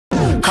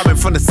Coming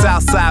from the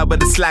south side where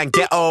the slang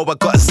ghetto, I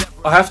got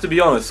I have to be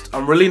honest,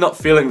 I'm really not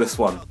feeling this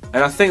one.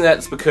 And I think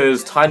that's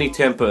because Tinie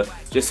Tempah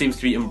just seems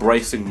to be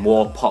embracing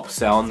more pop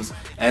sounds,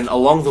 and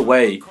along the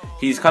way,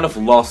 he's kind of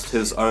lost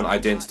his own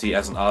identity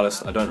as an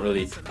artist. I don't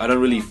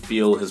really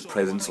feel his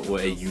presence or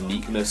a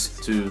uniqueness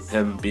to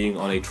him being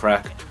on a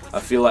track. I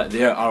feel like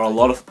there are a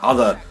lot of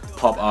other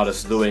pop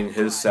artists doing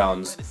his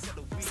sounds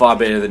far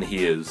better than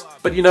he is.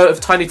 But you know,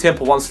 if Tinie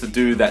Tempah wants to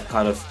do that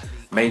kind of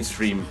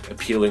mainstream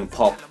appealing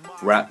pop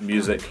rap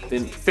music,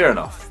 then fair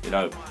enough, you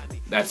know,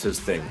 that's his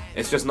thing.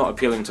 It's just not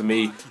appealing to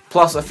me.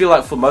 Plus, I feel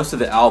like for most of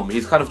the album,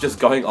 he's kind of just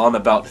going on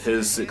about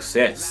his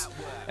success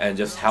and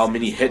just how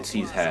many hits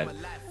he's had.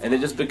 And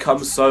it just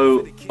becomes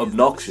so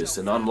obnoxious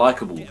and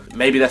unlikable.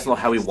 Maybe that's not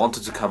how he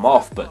wanted to come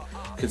off, but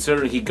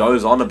considering he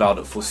goes on about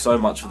it for so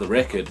much of the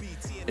record,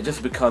 it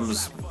just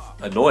becomes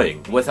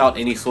annoying without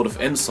any sort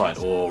of insight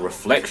or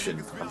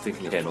reflection. I'm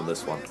thinking ahead on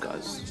this one,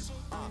 guys.